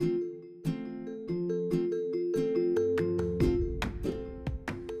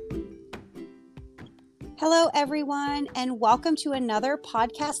Hello, everyone, and welcome to another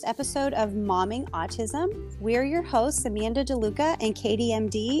podcast episode of Momming Autism. We're your hosts, Amanda DeLuca and Katie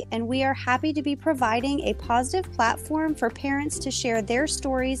MD, and we are happy to be providing a positive platform for parents to share their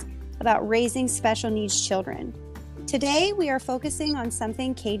stories about raising special needs children. Today, we are focusing on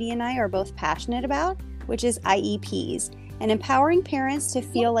something Katie and I are both passionate about, which is IEPs, and empowering parents to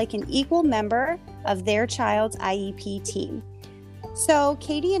feel like an equal member of their child's IEP team. So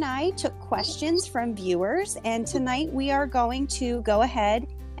Katie and I took questions from viewers, and tonight we are going to go ahead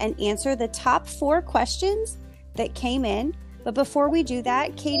and answer the top 4 questions that came in. But before we do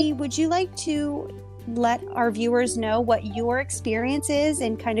that, Katie, would you like to let our viewers know what your experience is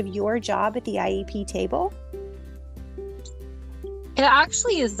and kind of your job at the IEP table? It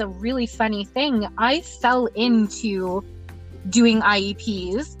actually is a really funny thing. I fell into doing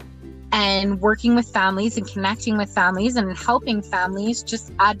IEPs and working with families and connecting with families and helping families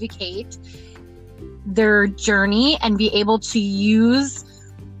just advocate their journey and be able to use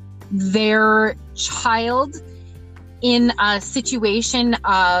their child in a situation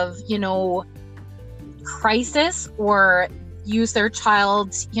of, crisis, or use their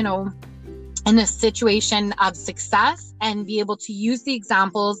child, in a situation of success, and be able to use the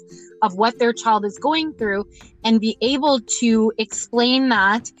examples of what their child is going through and be able to explain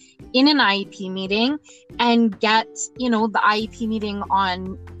that in an IEP meeting and get, the IEP meeting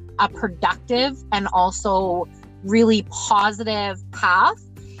on a productive and also really positive path.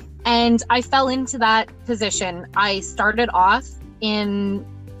 And I fell into that position. I started off in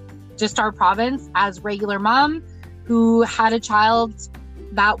just our province as regular mom who had a child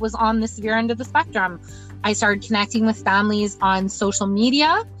that was on the severe end of the spectrum. I started connecting with families on social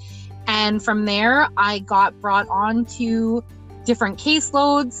media. And from there, I got brought on to different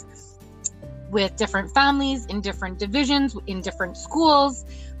caseloads with different families in different divisions, in different schools,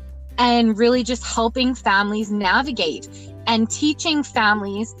 and really just helping families navigate and teaching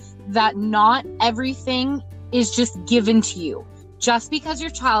families that not everything is just given to you. Just because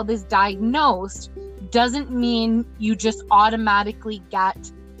your child is diagnosed doesn't mean you just automatically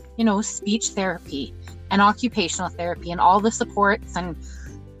get, speech therapy and occupational therapy and all the supports and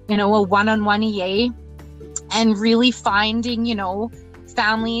a one-on-one EA, and really finding,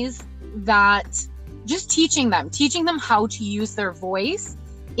 families that just teaching them how to use their voice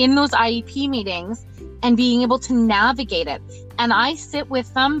in those IEP meetings and being able to navigate it. And I sit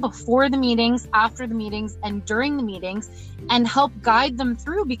with them before the meetings, after the meetings, and during the meetings and help guide them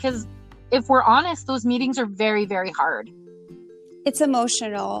through, because if we're honest, those meetings are very, very hard. It's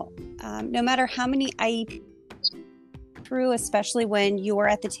emotional. No matter how many IEP through, especially when you're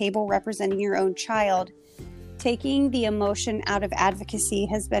at the table representing your own child, taking the emotion out of advocacy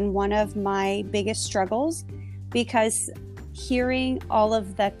has been one of my biggest struggles, because hearing all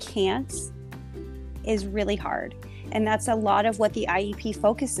of the can'ts is really hard. And that's a lot of what the IEP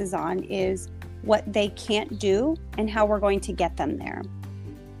focuses on, is what they can't do and how we're going to get them there.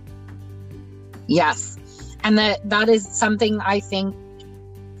 Yes. And that is something I think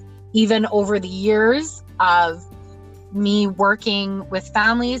even over the years of me working with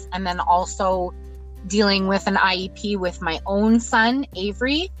families and then also dealing with an IEP with my own son,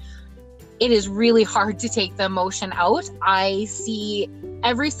 Avery, it is really hard to take the emotion out. I see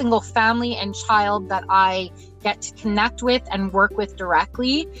every single family and child that I get to connect with and work with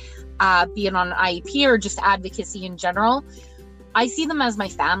directly, be it on an IEP or just advocacy in general. I see them as my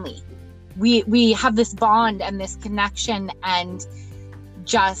family. We have this bond and this connection, and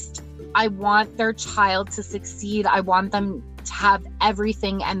just, I want their child to succeed. I want them to have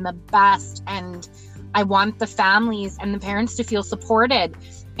everything and the best. And I want the families and the parents to feel supported,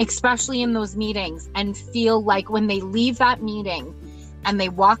 especially in those meetings, and feel like when they leave that meeting and they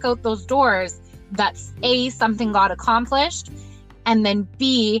walk out those doors, that A, something got accomplished, and then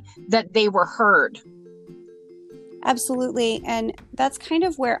B, that they were heard. Absolutely. And that's kind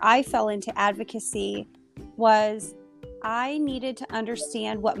of where I fell into advocacy, was I needed to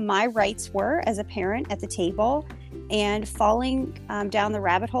understand what my rights were as a parent at the table, and falling down the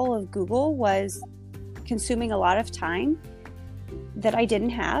rabbit hole of Google was consuming a lot of time that I didn't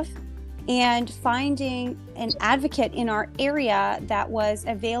have, and finding an advocate in our area that was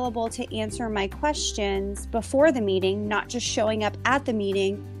available to answer my questions before the meeting, not just showing up at the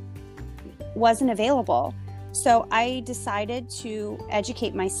meeting, wasn't available. So I decided to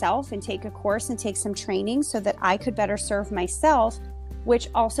educate myself and take a course and take some training so that I could better serve myself, which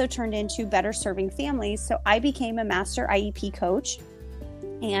also turned into better serving families. So I became a master IEP coach,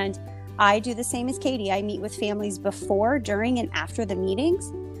 and I do the same as Katie. I meet with families before, during, and after the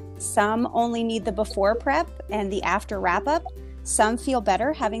meetings. Some only need the before prep and the after wrap up. Some feel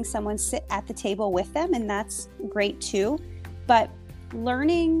better having someone sit at the table with them, and that's great too. But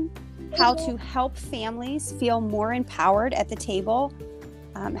learning how to help families feel more empowered at the table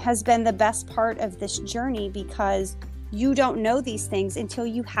has been the best part of this journey, because you don't know these things until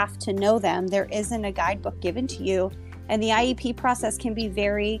you have to know them. There isn't a guidebook given to you, and the IEP process can be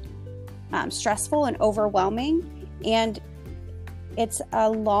very stressful and overwhelming, and it's a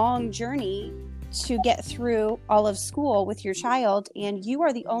long journey to get through all of school with your child, and you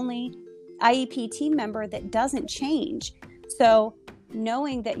are the only IEP team member that doesn't change. So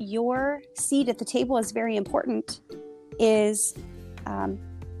knowing that your seat at the table is very important is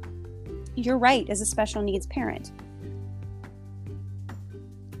your right as a special needs parent.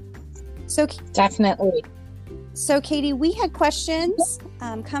 So definitely. So Katie, we had questions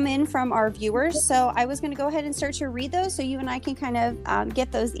come in from our viewers. So I was going to go ahead and start to read those so you and I can kind of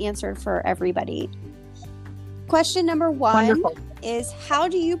get those answered for everybody. Question number 1 Wonderful. is, how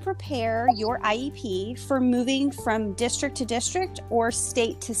do you prepare your IEP for moving from district to district or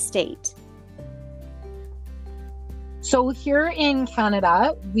state to state? So here in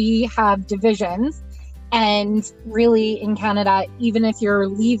Canada, we have divisions, and really in Canada, even if you're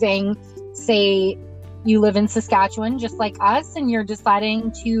leaving, say you live in Saskatchewan, just like us, and you're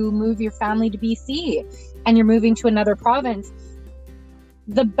deciding to move your family to BC and you're moving to another province,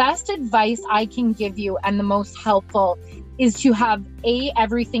 the best advice I can give you and the most helpful is to have A,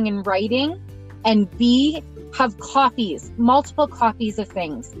 everything in writing, and B, have copies, multiple copies of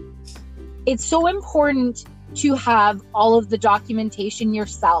things. It's so important to have all of the documentation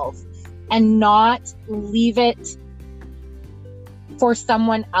yourself and not leave it for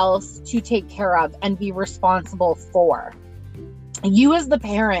someone else to take care of and be responsible for. You as the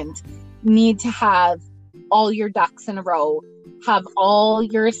parent need to have all your ducks in a row, have all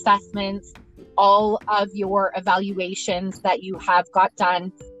your assessments, all of your evaluations that you have got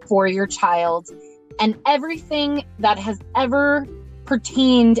done for your child, and everything that has ever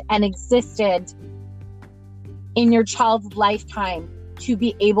pertained and existed in your child's lifetime to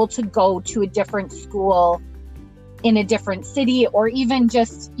be able to go to a different school in a different city, or even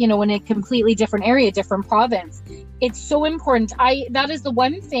just, in a completely different area, different province. It's so important. That is the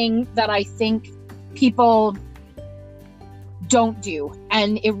one thing that I think people don't do,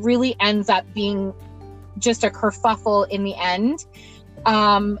 and it really ends up being just a kerfuffle in the end.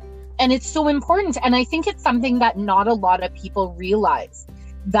 And it's so important, and I think it's something that not a lot of people realize,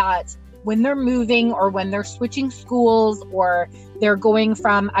 that when they're moving or when they're switching schools, or they're going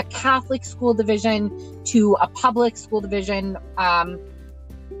from a Catholic school division to a public school division,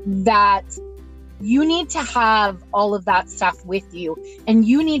 that you need to have all of that stuff with you. And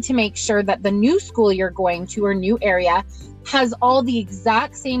you need to make sure that the new school you're going to or new area has all the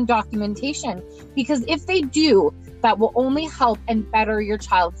exact same documentation. Because if they do, that will only help and better your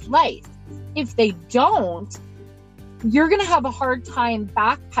child's life. If they don't, you're going to have a hard time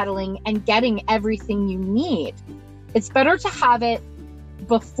backpedaling and getting everything you need. It's better to have it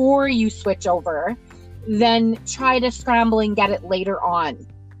before you switch over than try to scramble and get it later on.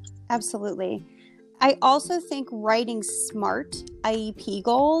 Absolutely. I also think writing SMART IEP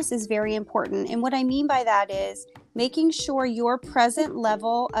goals is very important. And what I mean by that is making sure your present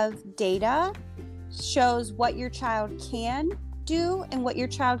level of data shows what your child can do and what your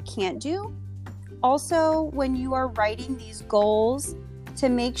child can't do. Also, when you are writing these goals, to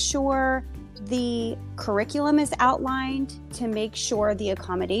make sure the curriculum is outlined, to make sure the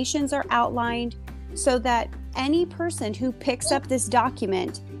accommodations are outlined, so that any person who picks up this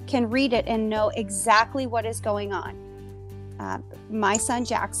document can read it and know exactly what is going on. My son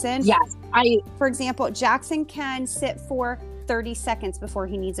Jackson, for example, Jackson can sit for 30 seconds before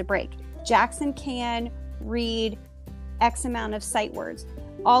he needs a break. Jackson can read X amount of sight words.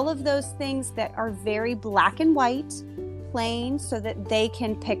 All of those things that are very black and white, plain, so that they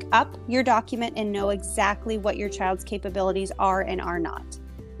can pick up your document and know exactly what your child's capabilities are and are not.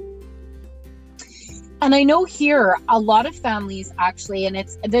 And I know here a lot of families actually, and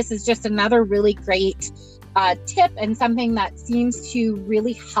this is just another really great tip and something that seems to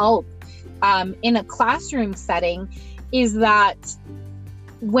really help in a classroom setting, is that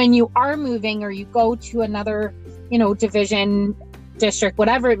when you are moving or you go to another, division, district,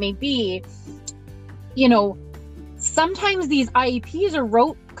 whatever it may be, sometimes these IEPs are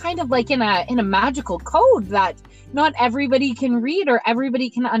wrote kind of like in a magical code that not everybody can read or everybody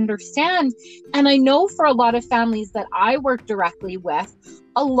can understand. And I know for a lot of families that I work directly with,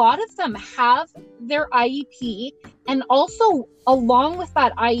 a lot of them have their IEP, and also along with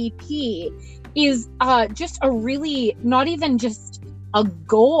that IEP is just a really, not even just a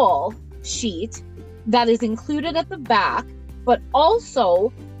goal sheet that is included at the back, but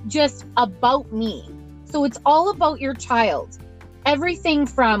also just about me. So it's all about your child. Everything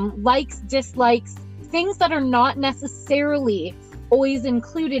from likes, dislikes, things that are not necessarily always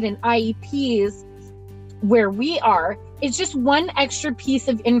included in IEPs where we are. It's just one extra piece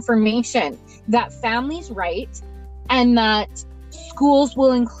of information that families write and that schools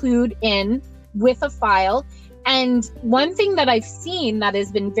will include in with a file. And one thing that I've seen that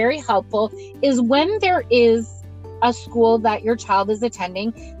has been very helpful is when there is a school that your child is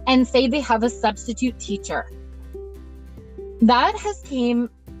attending and say they have a substitute teacher. That has came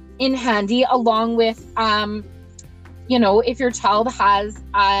in handy along with, if your child has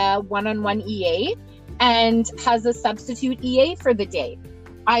a one-on-one EA and has a substitute EA for the day.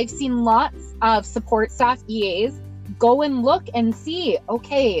 I've seen lots of support staff EAs go and look and see,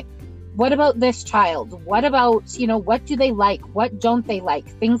 okay, what about this child? What about, what do they like? What don't they like?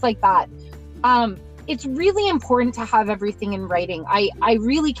 Things like that. It's really important to have everything in writing. I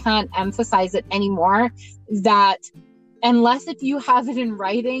really can't emphasize it anymore that unless if you have it in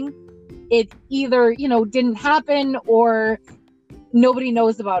writing, it either, didn't happen or nobody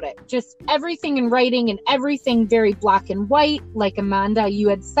knows about it. Just everything in writing and everything very black and white, like Amanda, you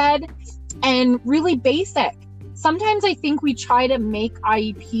had said, and really basic. Sometimes I think we try to make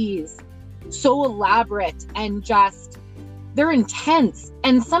IEPs so elaborate and just, they're intense.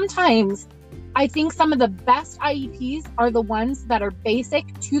 And sometimes I think some of the best IEPs are the ones that are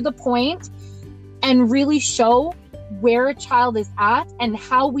basic, to the point, and really show where a child is at and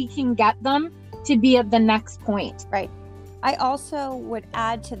how we can get them to be at the next point. Right. I also would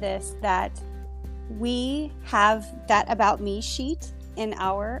add to this that we have that About Me sheet in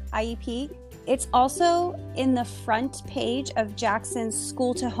our IEP. It's also in the front page of Jackson's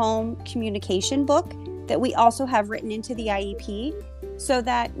School to Home communication book that we also have written into the IEP, so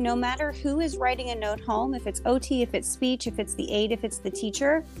that no matter who is writing a note home, if it's OT, if it's speech, if it's the aide, if it's the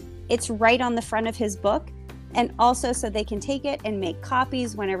teacher, it's right on the front of his book. And also so they can take it and make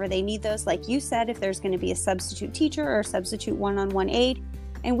copies whenever they need those. Like you said, if there's going to be a substitute teacher or a substitute one-on-one aide.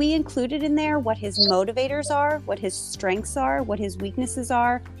 And we included in there what his motivators are, what his strengths are, what his weaknesses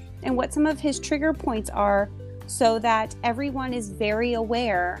are, and what some of his trigger points are, so that everyone is very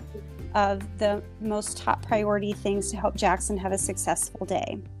aware of the most top priority things to help Jackson have a successful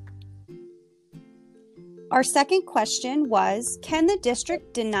day. Our second question was, can the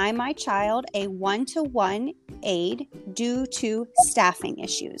district deny my child a one-to-one aide due to staffing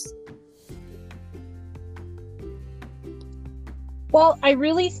issues? Well, I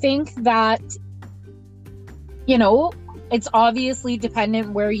really think that, it's obviously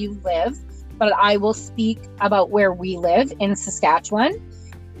dependent where you live, but I will speak about where we live in Saskatchewan.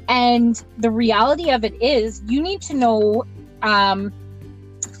 And the reality of it is you need to know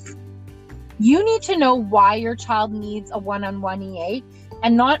why your child needs a one-on-one EA.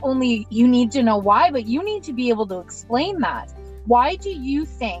 And not only you need to know why, but you need to be able to explain that. Why do you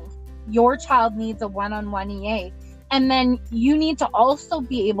think your child needs a one-on-one EA? And then you need to also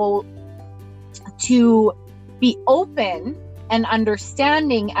be able to be open and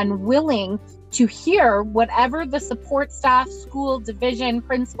understanding and willing to hear whatever the support staff, school, division,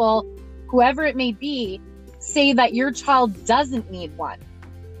 principal, whoever it may be, say that your child doesn't need one.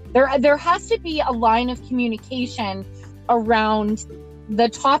 There has to be a line of communication around the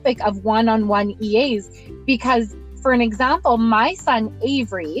topic of one-on-one EAs, because, for an example, my son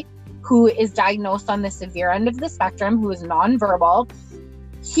Avery, who is diagnosed on the severe end of the spectrum, who is nonverbal,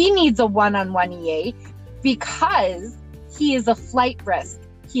 he needs a one-on-one EA because he is a flight risk.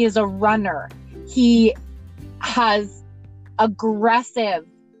 He is a runner. He has aggressive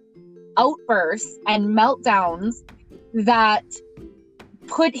outbursts and meltdowns that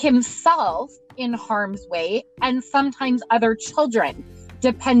put himself in harm's way and sometimes other children,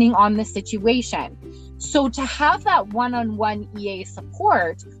 depending on the situation. So to have that one-on-one EA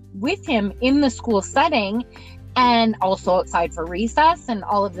support with him in the school setting and also outside for recess and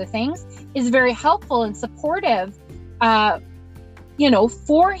all of the things is very helpful and supportive,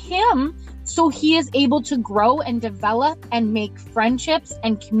 for him, so he is able to grow and develop and make friendships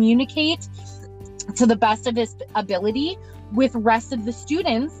and communicate to the best of his ability with rest of the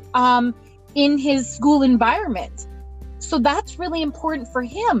students in his school environment. So that's really important for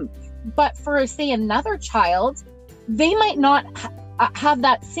him. But for, say, another child, they might not have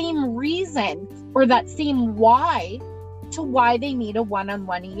that same reason or that same why to why they need a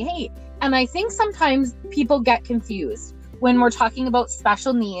one-on-one EA. And I think sometimes people get confused when we're talking about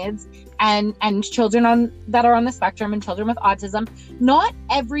special needs and children that are on the spectrum and children with autism. Not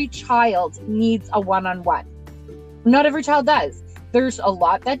every child needs a one-on-one. Not every child does. There's a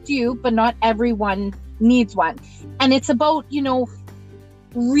lot that do, but not everyone needs one. And it's about,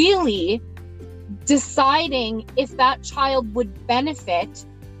 really deciding if that child would benefit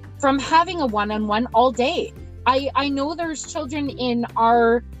from having a one-on-one all day. I know there's children in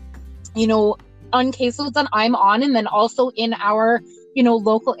our, on caseloads that I'm on, and then also in our,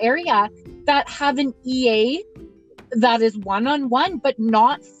 local area that have an EA that is one-on-one, but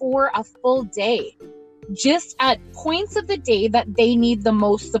not for a full day, just at points of the day that they need the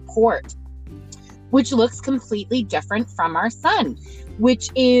most support, which looks completely different from our son, which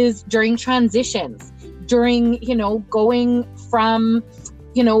is during transitions, during, going from,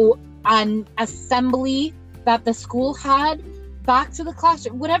 an assembly that the school had back to the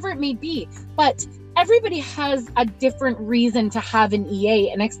classroom, whatever it may be. But everybody has a different reason to have an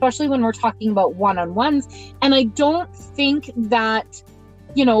EA, and especially when we're talking about one-on-ones. And I don't think that,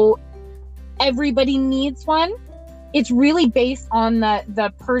 everybody needs one. It's really based on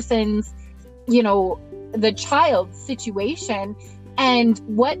the person's, the child's situation and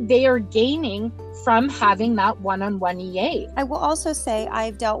what they are gaining from having that one-on-one EA. I will also say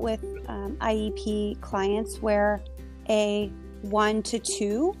I've dealt with IEP clients where a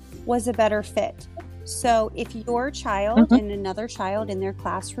 1-to-2 was a better fit. So if your child and another child in their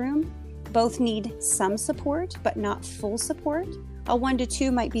classroom both need some support but not full support, a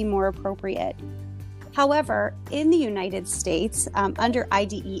 1-to-2 might be more appropriate. However, in the United States, under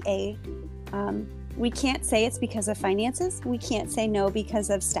IDEA, we can't say it's because of finances. We can't say no because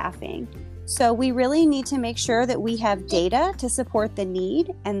of staffing. So we really need to make sure that we have data to support the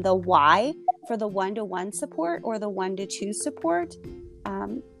need and the why for the 1-to-1 support or the 1-to-2 support.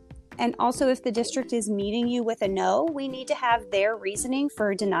 And also, if the district is meeting you with a no, we need to have their reasoning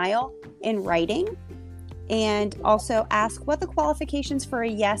for denial in writing, and also ask what the qualifications for a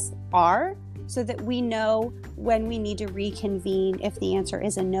yes are so that we know when we need to reconvene if the answer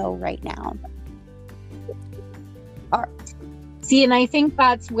is a no right now. See, and I think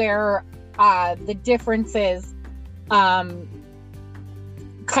that's where the differences kind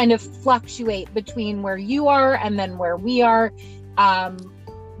of fluctuate between where you are and then where we are.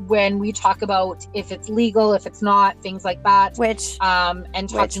 When we talk about if it's legal, if it's not, things like that. Which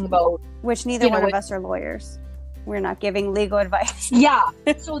neither one of us are lawyers. We're not giving legal advice. Yeah.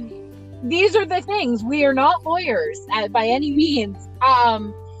 So these are the things. We are not lawyers by any means.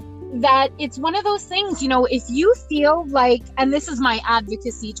 That it's one of those things, if you feel like, and this is my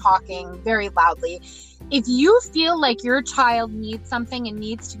advocacy talking very loudly, if you feel like your child needs something and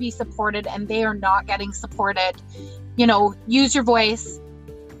needs to be supported and they are not getting supported, use your voice,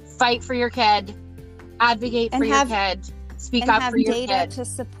 fight for your kid, advocate for your kid, speak up for your kid. And have data to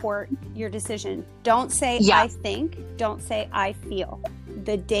support your decision. Don't say, I think, don't say, I feel.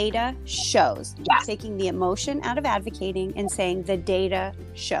 The data shows. Taking the emotion out of advocating and saying the data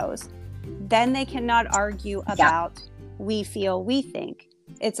shows. Then they cannot argue about we feel, we think.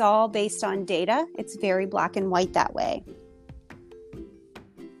 It's all based on data. It's very black and white that way.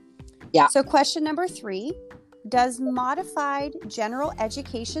 Yeah. So question number 3, does modified general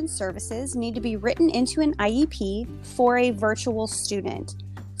education services need to be written into an IEP for a virtual student?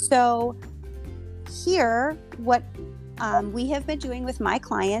 So here, what we have been doing with my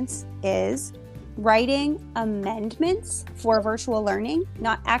clients is writing amendments for virtual learning,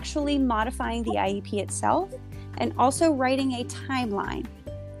 not actually modifying the IEP itself, and also writing a timeline.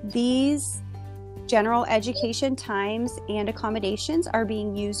 These general education times and accommodations are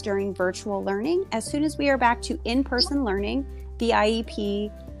being used during virtual learning. As soon as we are back to in-person learning, the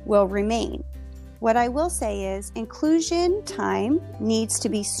IEP will remain. What I will say is inclusion time needs to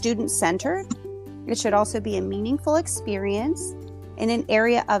be student-centered. It should also be a meaningful experience in an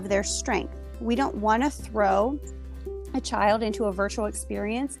area of their strength. We don't want to throw a child into a virtual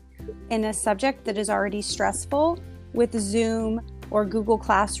experience in a subject that is already stressful with Zoom or Google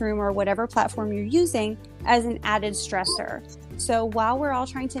Classroom or whatever platform you're using as an added stressor. So while we're all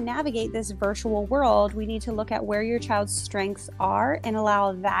trying to navigate this virtual world, we need to look at where your child's strengths are and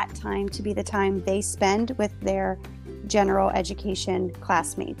allow that time to be the time they spend with their general education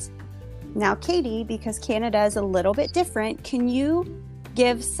classmates. Now, Katie, because Canada is a little bit different, can you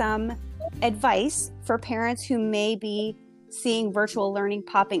give some advice for parents who may be seeing virtual learning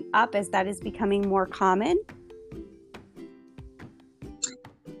popping up as that is becoming more common?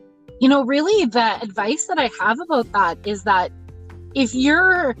 Really the advice that I have about that is that if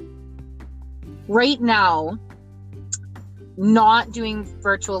you're right now not doing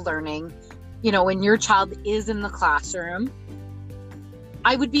virtual learning, when your child is in the classroom,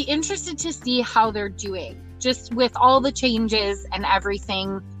 I would be interested to see how they're doing, just with all the changes and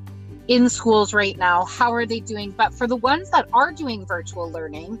everything in schools right now. How are they doing? But for the ones that are doing virtual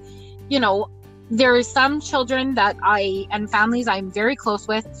learning, there is some children and families I'm very close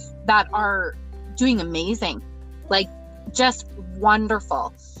with that are doing amazing, like just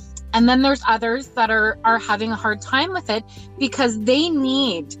wonderful. And then there's others that are having a hard time with it because they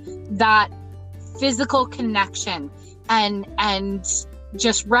need that physical connection and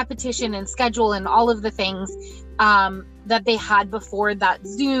just repetition and schedule and all of the things that they had before, that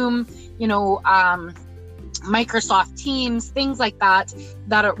Zoom, Microsoft Teams, things like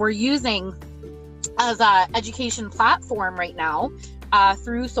that we're using as a education platform right now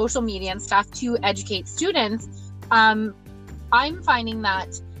through social media and stuff to educate students. I'm finding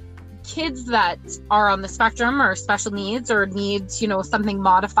that kids that are on the spectrum or special needs or needs, something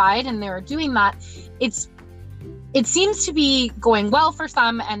modified, and they're doing that, it seems to be going well for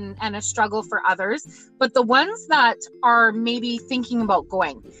some and a struggle for others. But the ones that are maybe thinking about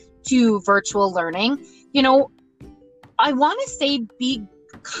going to virtual learning, I want to say be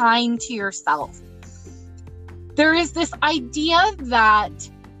kind to yourself. There is this idea that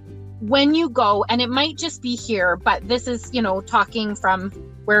when you go, and it might just be here, but this is, talking from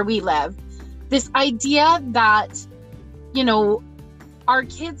where we live, this idea that, our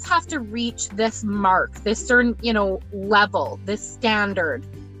kids have to reach this mark, this certain, level, this standard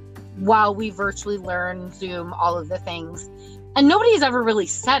while we virtually learn, Zoom, all of the things. And nobody's ever really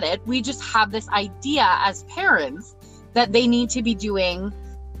said it. We just have this idea as parents that they need to be doing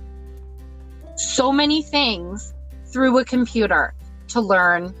so many things through a computer to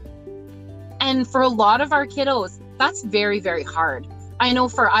learn. And for a lot of our kiddos, that's very, very hard. I know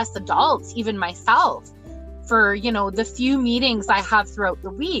for us adults, even myself, for, the few meetings I have throughout the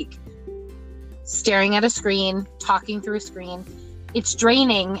week, staring at a screen, talking through a screen, it's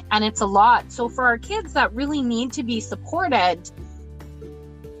draining and it's a lot. So for our kids that really need to be supported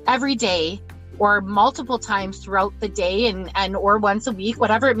every day or multiple times throughout the day and or once a week,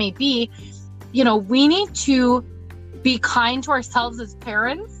 whatever it may be, we need to be kind to ourselves as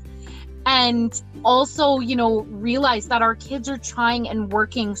parents, and also, realize that our kids are trying and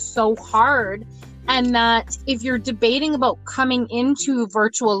working so hard, and that if you're debating about coming into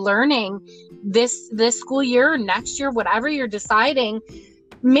virtual learning this school year or next year, whatever you're deciding,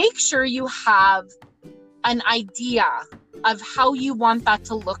 make sure you have an idea of how you want that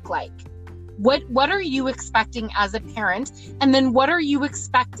to look like. What are you expecting as a parent? And then what are you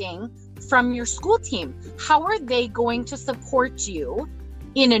expecting from your school team? How are they going to support you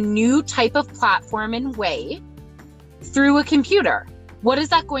in a new type of platform and way through a computer? What is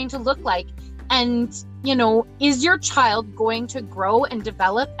that going to look like? And, is your child going to grow and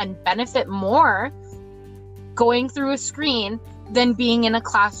develop and benefit more going through a screen than being in a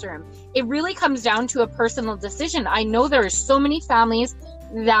classroom? It really comes down to a personal decision. I know there are so many families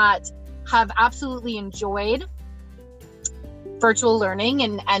that have absolutely enjoyed virtual learning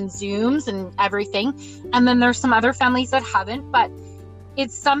and Zooms and everything. And then there's some other families that haven't, but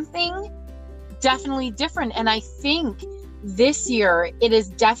it's something definitely different. And I think this year it has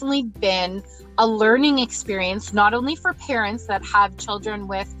definitely been a learning experience, not only for parents that have children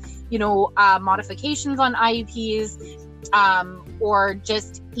with, modifications on IEPs, or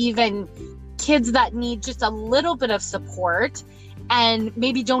just even kids that need just a little bit of support and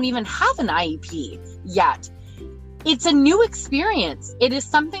maybe don't even have an IEP yet. It's a new experience. It is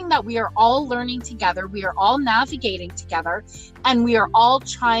something that we are all learning together. We are all navigating together, and we are all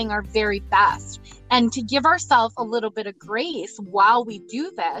trying our very best. And to give ourselves a little bit of grace while we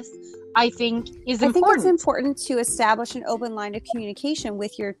do this, I think is important. I think it's important to establish an open line of communication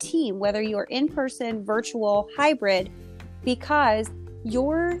with your team, whether you're in person, virtual, hybrid, because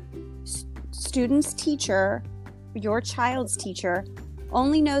your student's teacher, your child's teacher,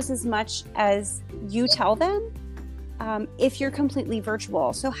 only knows as much as you tell them. If you're completely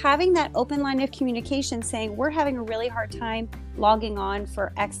virtual. So having that open line of communication saying, we're having a really hard time logging on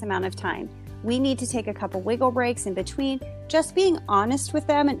for X amount of time. We need to take a couple wiggle breaks in between. Just being honest with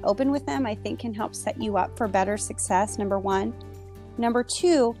them and open with them, I think, can help set you up for better success, number one. Number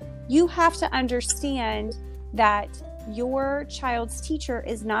two, you have to understand that your child's teacher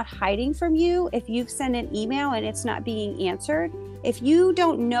is not hiding from you. If you've sent an email and it's not being answered, if you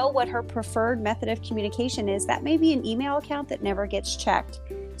don't know what her preferred method of communication is, that may be an email account that never gets checked.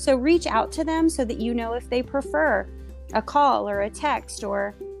 So reach out to them so that you know if they prefer a call or a text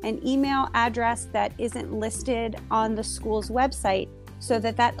or an email address that isn't listed on the school's website, so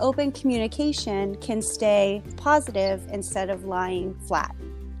that that open communication can stay positive instead of lying flat.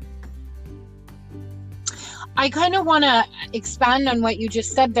 I kind of want to expand on what you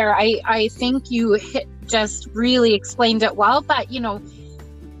just said there. I think you just really explained it well. But,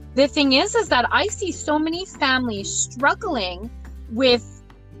 the thing is that I see so many families struggling with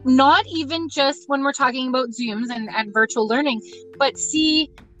not even just when we're talking about Zooms and virtual learning, but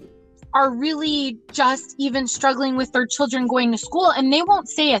are really just even struggling with their children going to school, and they won't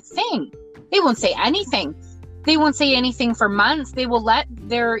say a thing. They won't say anything. They won't say anything for months. They will let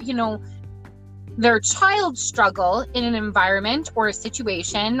their child struggle in an environment or a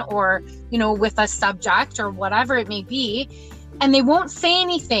situation or, with a subject or whatever it may be. And they won't say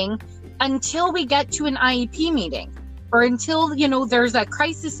anything until we get to an IEP meeting, or until, there's a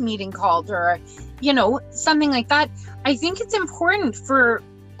crisis meeting called, or, something like that. I think it's important for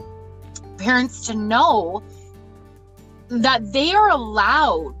parents to know that they are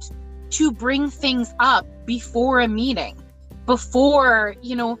allowed to bring things up before a meeting, before,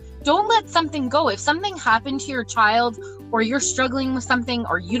 don't let something go. If something happened to your child, or you're struggling with something,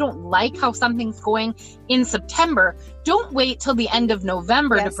 or you don't like how something's going in September, don't wait till the end of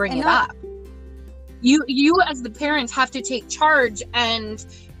November to bring it up. You as the parents have to take charge and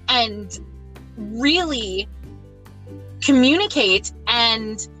really communicate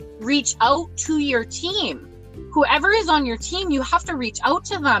and reach out to your team. Whoever is on your team, you have to reach out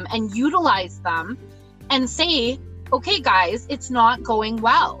to them and utilize them and say, okay, guys, it's not going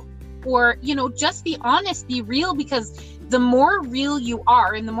well. Or, just be honest, be real, because the more real you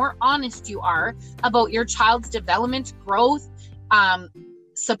are and the more honest you are about your child's development, growth,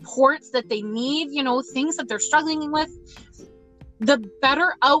 supports that they need, things that they're struggling with, the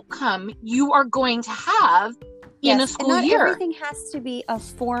better outcome you are going to have in a school year. Everything has to be a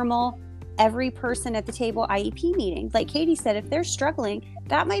formal, every person at the table IEP meeting. Like Katie said, if they're struggling,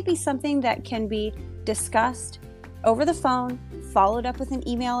 that might be something that can be discussed over the phone, followed up with an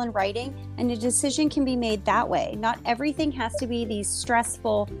email in writing, and a decision can be made that way. Not everything has to be these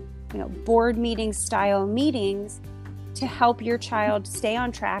stressful, board meeting style meetings to help your child stay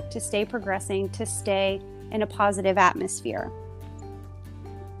on track, to stay progressing, to stay in a positive atmosphere.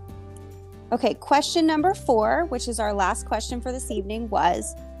 Okay, question number 4, which is our last question for this evening,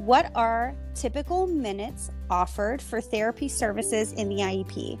 was, what are typical minutes offered for therapy services in the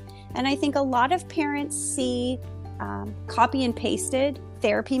IEP? And I think a lot of parents see copy and pasted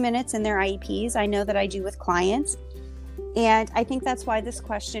therapy minutes in their IEPs. I know that I do with clients. And I think that's why this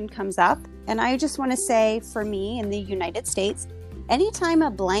question comes up. And I just want to say, for me in the United States, anytime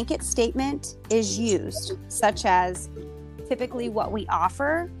a blanket statement is used, such as typically what we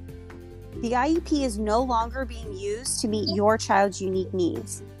offer, the IEP is no longer being used to meet your child's unique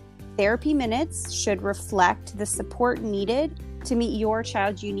needs. Therapy minutes should reflect the support needed to meet your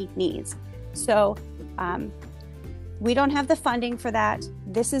child's unique needs. So we don't have the funding for that.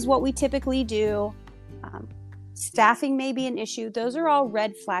 This is what we typically do. Staffing may be an issue. Those are all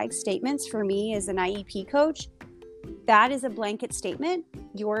red flag statements for me as an IEP coach. That is a blanket statement.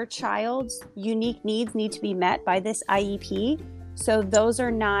 Your child's unique needs need to be met by this IEP. So those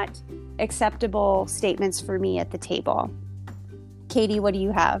are not acceptable statements for me at the table. Katie, what do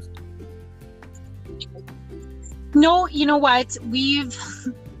you have? No, you know what?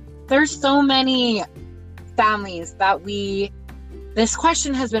 There's so many families that this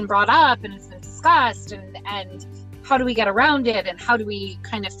question has been brought up and it's been discussed, and how do we get around it, and how do we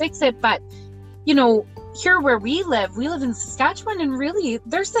kind of fix it? But, here where we live in Saskatchewan, and really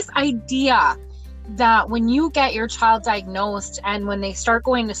there's this idea that when you get your child diagnosed and when they start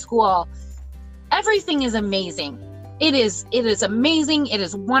going to school, everything is amazing. It is amazing. It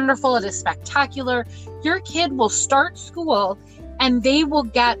is wonderful. It is spectacular. Your kid will start school and they will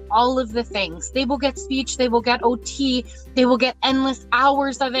get all of the things. They will get speech. They will get OT. They will get endless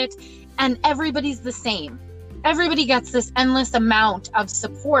hours of it. And everybody's the same. Everybody gets this endless amount of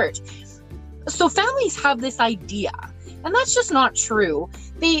support. So families have this idea, and that's just not true.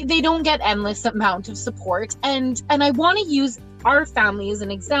 They don't get endless amount of support. And I want to use our family as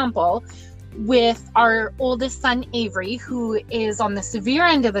an example with our oldest son, Avery, who is on the severe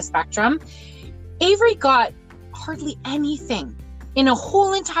end of the spectrum. Avery got hardly anything in a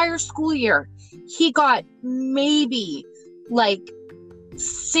whole entire school year. He got maybe like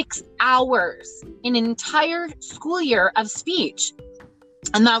 6 hours in an entire school year of speech.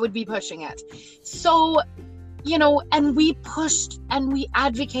 And that would be pushing it. So, and we pushed and we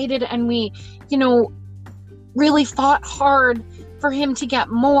advocated and we, really fought hard for him to get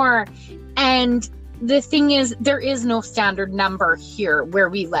more. And the thing is, there is no standard number here where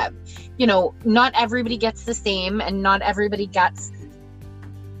we live. Not everybody gets the same, and not everybody gets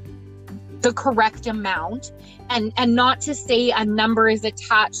the correct amount. And not to say a number is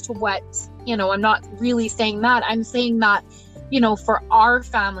attached to what, I'm not really saying that. I'm saying that, for our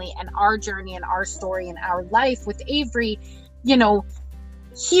family and our journey and our story and our life with Avery,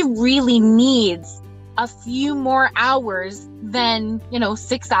 he really needs a few more hours than,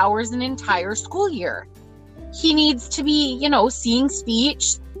 6 hours an entire school year. He needs to be, seeing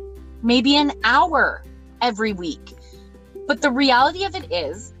speech maybe an hour every week. But the reality of it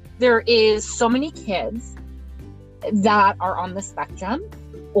is, there is so many kids that are on the spectrum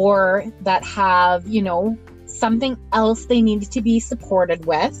or that have, something else they need to be supported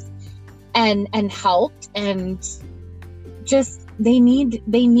with and helped, and just they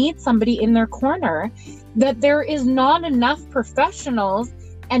need somebody in their corner, that there is not enough professionals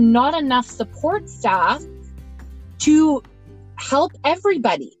and not enough support staff to help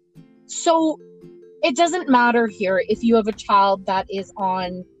everybody. So it doesn't matter here if you have a child that is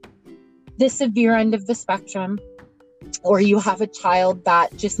on the severe end of the spectrum, or you have a child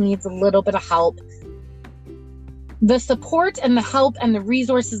that just needs a little bit of help. The support and the help and the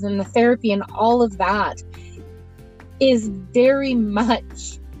resources and the therapy and all of that is very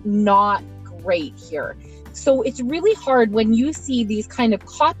much not great here. So it's really hard when you see these kind of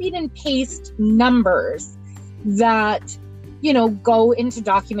copied and paste numbers that, go into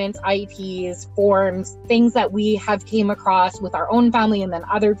documents, IEPs, forms, things that we have came across with our own family and then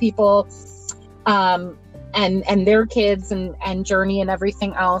other people, and their kids and journey and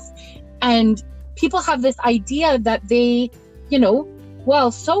everything else. And people have this idea that they,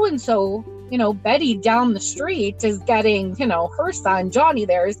 so-and-so, Betty down the street is getting, her son, Johnny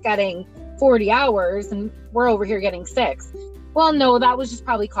there, is getting 40 hours and we're over here getting 6. Well, no, that was just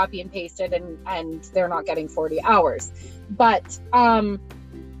probably copy and pasted and they're not getting 40 hours. But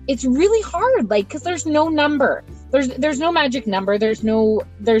it's really hard, because there's no number. There's no magic number. There's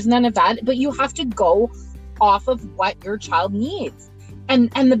none of that. But you have to go off of what your child needs. And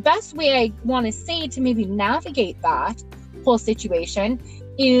the best way I want to say to maybe navigate that whole situation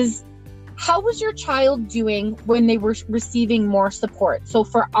is, how was your child doing when they were receiving more support? So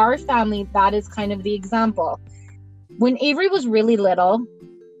for our family, that is kind of the example. When Avery was really little,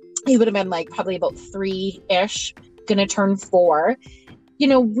 he would have been probably about 3-ish, gonna turn 4.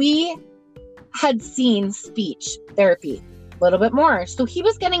 We had seen speech therapy a little bit more. So he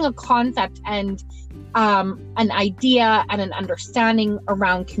was getting a concept and an idea and an understanding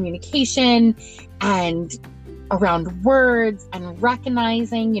around communication and around words and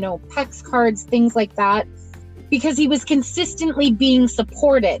recognizing, PECS cards, things like that, because he was consistently being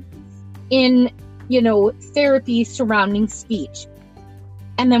supported in, therapy surrounding speech.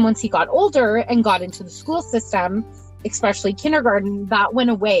 And then once he got older and got into the school system, especially kindergarten, that went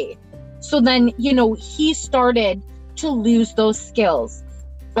away. So then, he started to lose those skills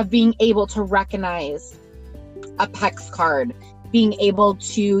of being able to recognize a PECS card, being able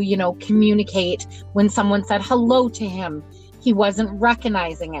to, communicate when someone said hello to him. He wasn't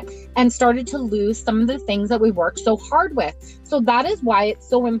recognizing it and started to lose some of the things that we worked so hard with. So that is why it's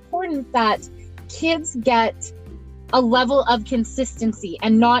so important that kids get a level of consistency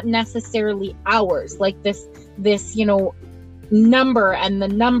and not necessarily hours, like this, number, and the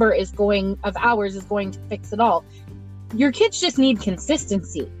number of hours is going to fix it all. Your kids just need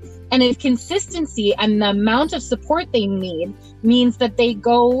consistency. And if consistency and the amount of support they need means that they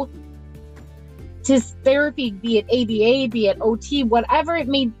go to therapy, be it ABA, be it OT, whatever it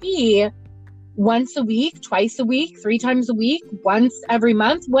may be, once a week, twice a week, 3 times a week, once every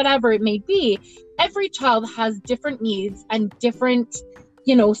month, whatever it may be, every child has different needs and different,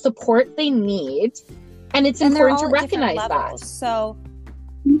 support they need. And it's important to recognize that. So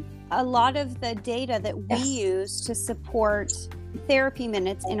a lot of the data that we use to support therapy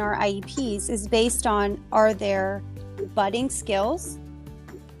minutes in our IEPs is based on, are there budding skills?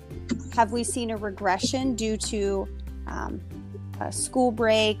 Have we seen a regression due to a school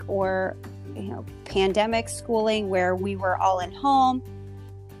break or pandemic schooling where we were all in home?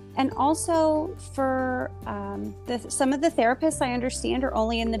 And also for some of the therapists, I understand, are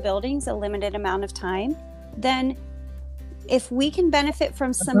only in the buildings a limited amount of time. Then if we can benefit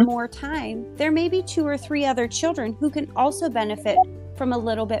from some more time, there may be 2 or 3 other children who can also benefit from a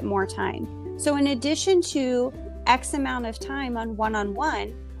little bit more time. So in addition to X amount of time on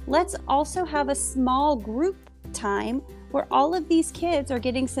one-on-one, let's also have a small group time where all of these kids are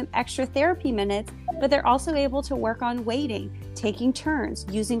getting some extra therapy minutes, but they're also able to work on waiting, taking turns,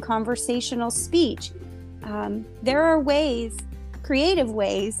 using conversational speech. There are ways, creative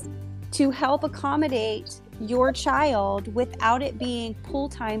ways, to help accommodate your child without it being pull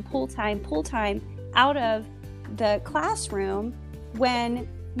time out of the classroom, when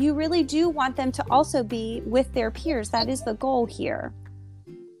you really do want them to also be with their peers. That is the goal here.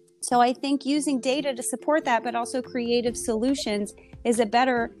 So I think using data to support that, but also creative solutions, is a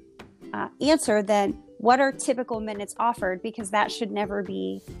better answer than what are typical minutes offered, because that should never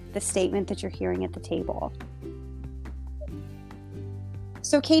be the statement that you're hearing at the table.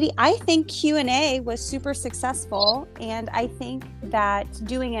 So Katie, I think Q&A was super successful, and I think that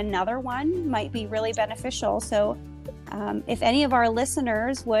doing another one might be really beneficial. So if any of our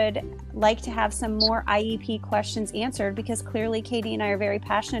listeners would like to have some more IEP questions answered, because clearly Katie and I are very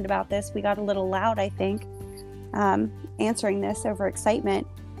passionate about this, we got a little loud, I think, answering this over excitement,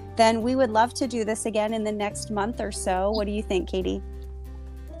 then we would love to do this again in the next month or so. What do you think, Katie?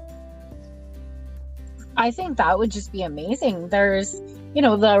 I think that would just be amazing. There's,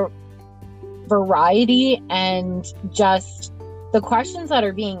 the variety and just the questions that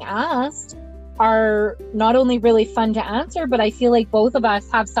are being asked are not only really fun to answer, but I feel like both of us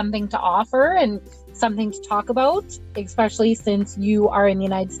have something to offer and something to talk about, especially since you are in the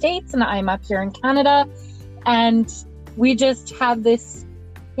United States and I'm up here in Canada. And we just have this,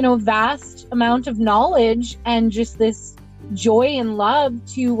 vast amount of knowledge and just this joy and love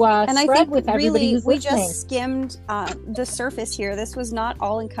to spread with everybody who's listening. We just skimmed the surface here. This was not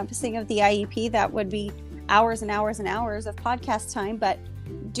all encompassing of the IEP. That would be hours and hours and hours of podcast time, but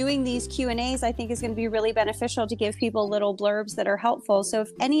doing these Q&As I think is going to be really beneficial to give people little blurbs that are helpful. So if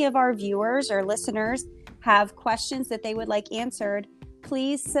any of our viewers or listeners have questions that they would like answered,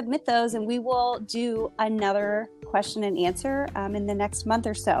 please submit those and we will do another question and answer in the next month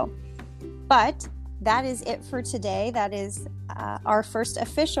or so. But that is it for today. That is our first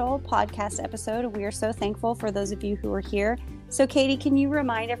official podcast episode. We are so thankful for those of you who are here. So Katie, can you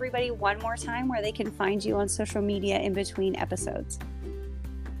remind everybody one more time where they can find you on social media in between episodes?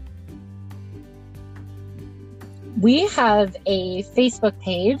 We have a Facebook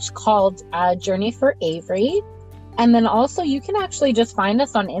page called Journey for Avery. And then also you can actually just find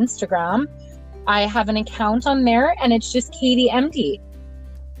us on Instagram. I have an account on there and it's just Katie MD.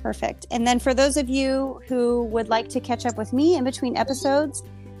 Perfect. And then for those of you who would like to catch up with me in between episodes,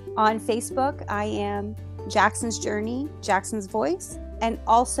 on Facebook, I am Jackson's Journey, Jackson's Voice, and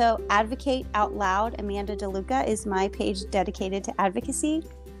also Advocate Out Loud. Amanda DeLuca is my page dedicated to advocacy.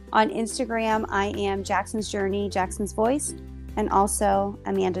 On Instagram, I am Jackson's Journey, Jackson's Voice, and also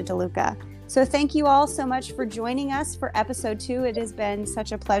Amanda DeLuca. So thank you all so much for joining us for episode 2. It has been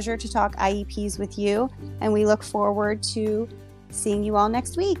such a pleasure to talk IEPs with you, and we look forward to seeing you all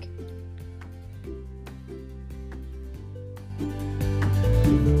next week.